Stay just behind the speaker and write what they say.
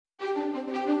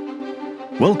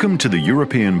Welcome to the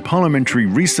European Parliamentary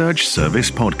Research Service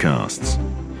podcasts.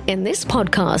 In this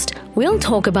podcast, we'll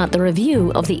talk about the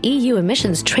review of the EU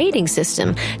emissions trading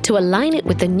system to align it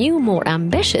with the new, more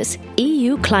ambitious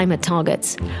EU climate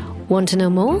targets. Want to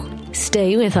know more?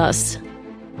 Stay with us.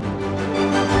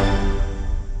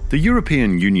 The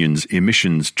European Union's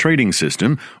Emissions Trading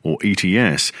System, or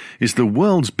ETS, is the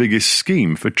world's biggest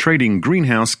scheme for trading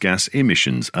greenhouse gas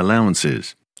emissions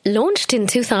allowances. Launched in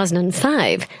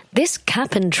 2005, this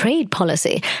cap-and-trade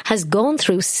policy has gone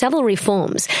through several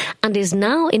reforms and is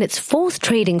now in its fourth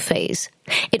trading phase.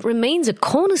 It remains a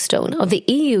cornerstone of the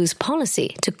EU's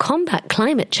policy to combat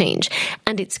climate change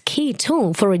and its key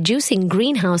tool for reducing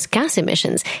greenhouse gas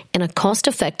emissions in a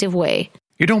cost-effective way.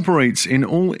 It operates in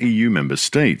all EU member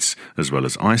states, as well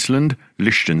as Iceland,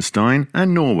 Liechtenstein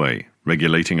and Norway,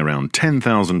 regulating around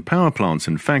 10,000 power plants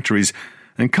and factories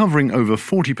and covering over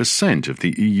 40% of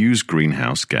the EU's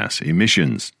greenhouse gas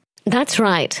emissions. That's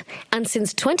right. And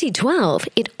since 2012,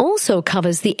 it also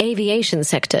covers the aviation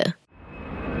sector.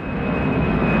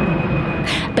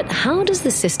 But how does the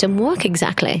system work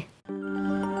exactly?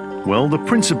 Well, the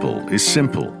principle is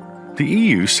simple. The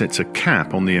EU sets a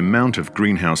cap on the amount of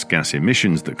greenhouse gas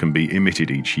emissions that can be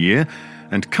emitted each year,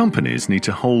 and companies need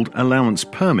to hold allowance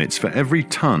permits for every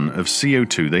tonne of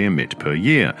CO2 they emit per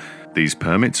year. These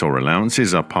permits or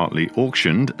allowances are partly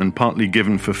auctioned and partly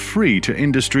given for free to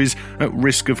industries at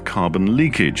risk of carbon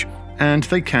leakage, and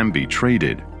they can be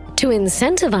traded. To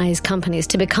incentivize companies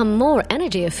to become more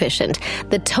energy efficient,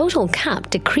 the total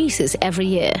cap decreases every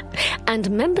year, and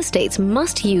member states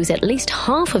must use at least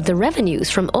half of the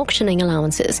revenues from auctioning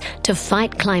allowances to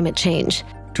fight climate change.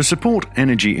 To support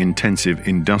energy-intensive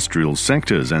industrial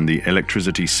sectors and the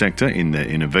electricity sector in their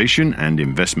innovation and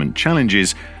investment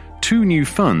challenges, two new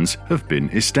funds have been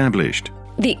established.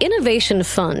 The Innovation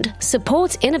Fund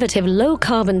supports innovative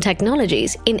low-carbon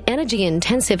technologies in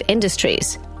energy-intensive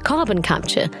industries, carbon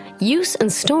capture, use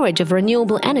and storage of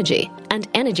renewable energy, and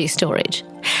energy storage.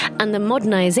 And the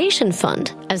Modernization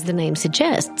Fund, as the name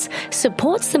suggests,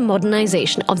 supports the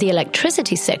modernization of the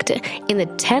electricity sector in the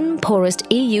 10 poorest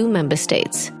EU member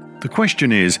states. The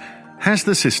question is, has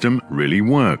the system really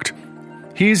worked?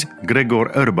 Here's Gregor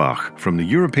Urbach from the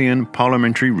European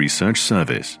Parliamentary Research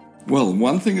Service. Well,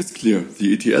 one thing is clear.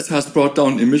 The ETS has brought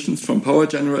down emissions from power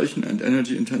generation and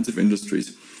energy-intensive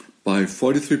industries by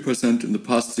 43% in the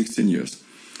past 16 years.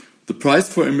 The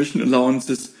price for emission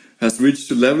allowances has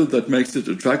reached a level that makes it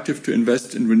attractive to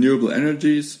invest in renewable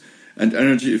energies and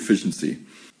energy efficiency.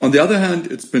 On the other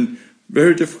hand, it's been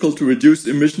very difficult to reduce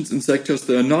emissions in sectors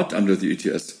that are not under the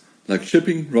ETS, like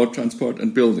shipping, road transport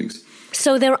and buildings.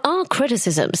 So there are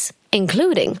criticisms,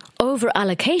 including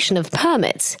over-allocation of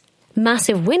permits,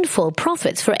 massive windfall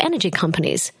profits for energy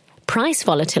companies, price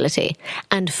volatility,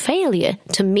 and failure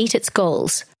to meet its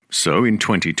goals. So in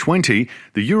 2020,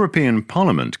 the European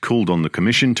Parliament called on the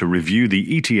Commission to review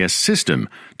the ETS system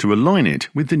to align it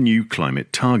with the new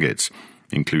climate targets,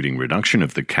 including reduction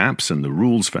of the caps and the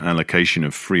rules for allocation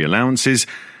of free allowances,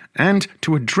 and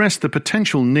to address the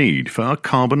potential need for a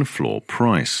carbon floor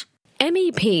price.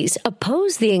 MEPs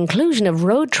opposed the inclusion of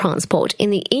road transport in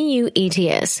the EU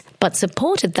ETS, but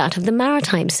supported that of the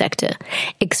maritime sector,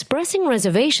 expressing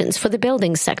reservations for the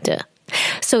building sector.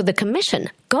 So the Commission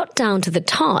got down to the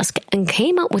task and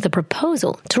came up with a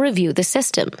proposal to review the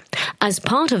system as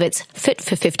part of its Fit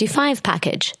for 55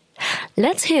 package.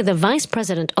 Let's hear the Vice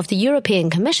President of the European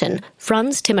Commission,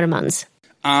 Frans Timmermans.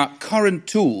 Our current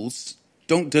tools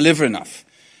don't deliver enough.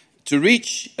 To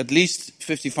reach at least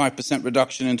 55%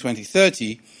 reduction in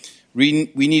 2030, we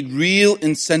need real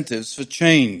incentives for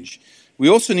change. We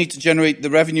also need to generate the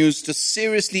revenues to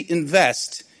seriously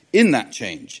invest in that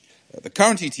change. The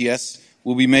current ETS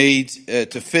will be made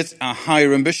to fit our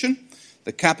higher ambition.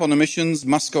 The cap on emissions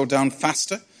must go down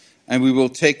faster, and we will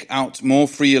take out more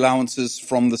free allowances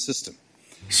from the system.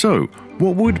 So,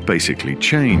 what would basically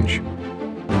change?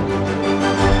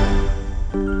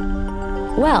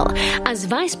 Well, as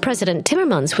Vice President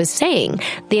Timmermans was saying,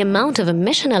 the amount of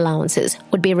emission allowances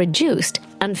would be reduced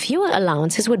and fewer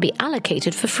allowances would be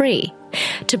allocated for free.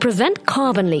 To prevent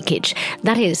carbon leakage,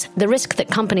 that is, the risk that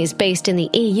companies based in the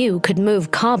EU could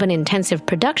move carbon-intensive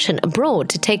production abroad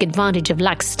to take advantage of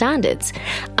lax standards,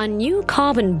 a new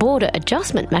carbon border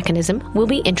adjustment mechanism will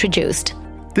be introduced.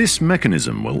 This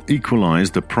mechanism will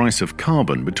equalise the price of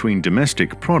carbon between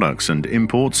domestic products and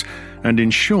imports and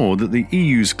ensure that the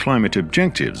EU's climate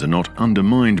objectives are not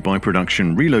undermined by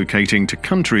production relocating to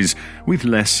countries with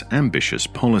less ambitious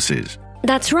policies.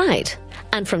 That's right.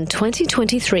 And from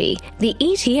 2023, the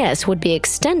ETS would be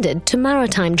extended to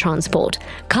maritime transport,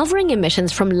 covering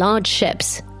emissions from large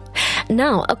ships.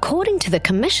 Now, according to the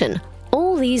Commission,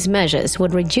 all these measures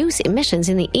would reduce emissions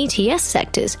in the ETS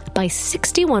sectors by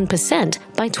 61%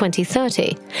 by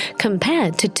 2030,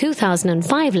 compared to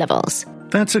 2005 levels.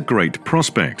 That's a great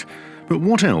prospect. But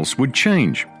what else would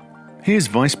change? Here's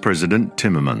Vice President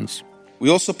Timmermans. We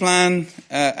also plan,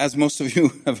 as most of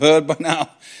you have heard by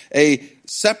now, a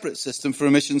separate system for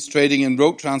emissions trading in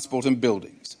road transport and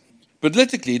buildings.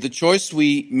 Politically, the choice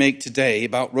we make today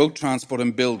about road transport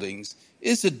and buildings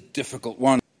is a difficult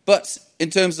one. But in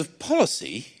terms of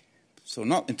policy, so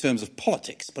not in terms of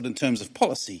politics, but in terms of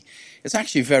policy, it's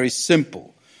actually very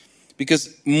simple.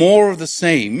 Because more of the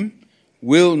same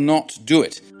will not do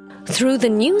it. Through the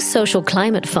new Social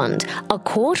Climate Fund, a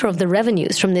quarter of the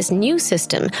revenues from this new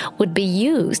system would be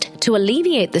used to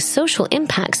alleviate the social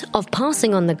impacts of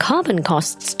passing on the carbon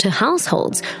costs to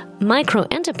households,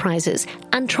 micro-enterprises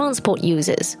and transport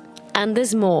users. And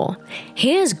there's more.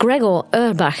 Here's Gregor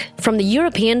Urbach from the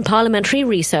European Parliamentary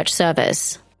Research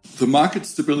Service. The Market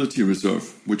Stability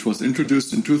Reserve, which was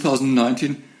introduced in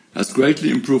 2019, has greatly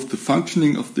improved the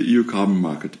functioning of the EU carbon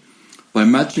market by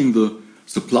matching the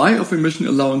supply of emission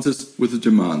allowances with the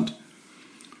demand.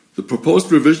 The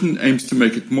proposed revision aims to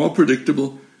make it more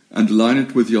predictable and align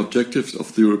it with the objectives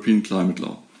of the European climate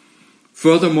law.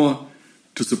 Furthermore,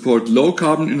 to support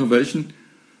low-carbon innovation,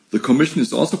 the Commission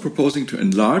is also proposing to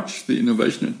enlarge the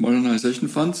Innovation and Modernization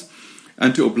Funds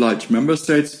and to oblige Member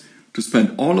States to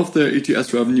spend all of their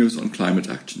ETS revenues on climate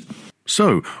action.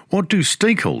 So, what do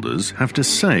stakeholders have to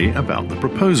say about the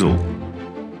proposal?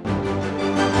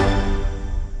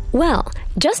 Well,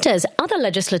 just as other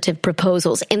legislative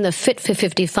proposals in the Fit for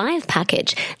 55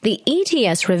 package, the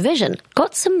ETS revision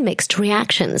got some mixed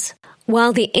reactions.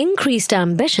 While the increased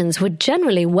ambitions were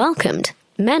generally welcomed,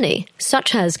 many,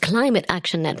 such as Climate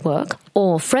Action Network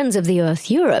or Friends of the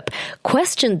Earth Europe,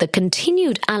 questioned the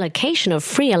continued allocation of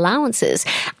free allowances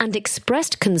and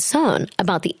expressed concern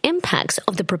about the impacts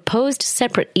of the proposed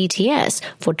separate ETS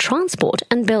for transport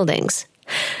and buildings.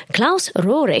 Klaus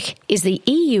Rohrig is the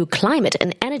EU Climate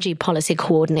and Energy Policy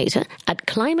Coordinator at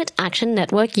Climate Action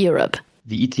Network Europe.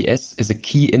 The ETS is a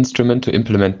key instrument to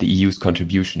implement the EU's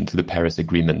contribution to the Paris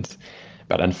Agreement.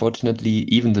 But unfortunately,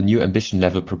 even the new ambition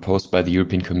level proposed by the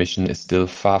European Commission is still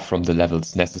far from the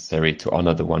levels necessary to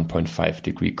honor the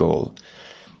 1.5-degree goal.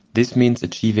 This means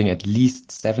achieving at least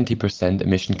 70%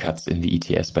 emission cuts in the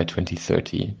ETS by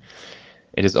 2030.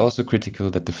 It is also critical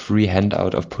that the free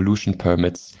handout of pollution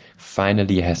permits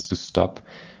finally has to stop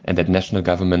and that national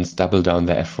governments double down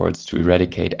their efforts to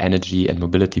eradicate energy and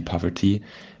mobility poverty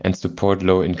and support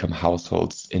low-income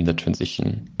households in the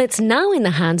transition. It's now in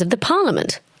the hands of the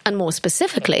Parliament, and more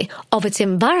specifically, of its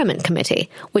Environment Committee,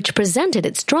 which presented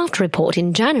its draft report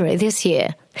in January this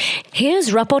year.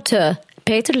 Here's Rapporteur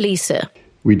Peter Liese.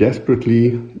 We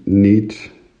desperately need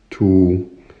to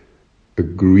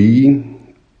agree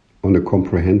on a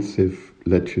comprehensive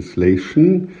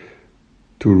legislation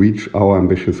to reach our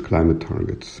ambitious climate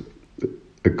targets.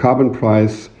 A carbon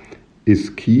price is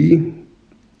key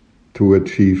to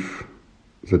achieve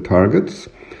the targets.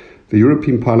 The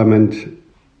European Parliament,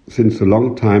 since a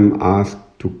long time, asked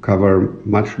to cover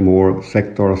much more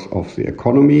sectors of the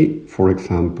economy, for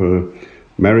example,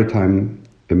 maritime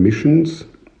emissions,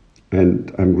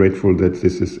 and I'm grateful that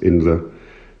this is in the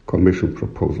Commission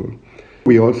proposal.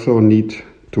 We also need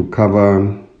to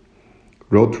cover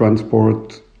road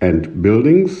transport and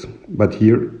buildings, but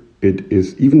here it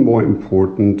is even more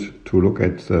important to look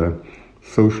at the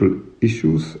social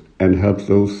issues and help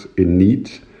those in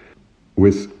need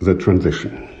with the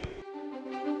transition.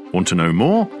 Want to know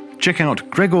more? Check out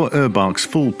Gregor Urbach's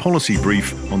full policy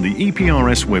brief on the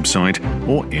EPRS website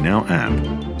or in our app.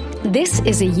 This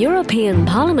is a European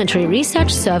Parliamentary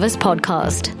Research Service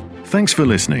podcast. Thanks for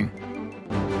listening.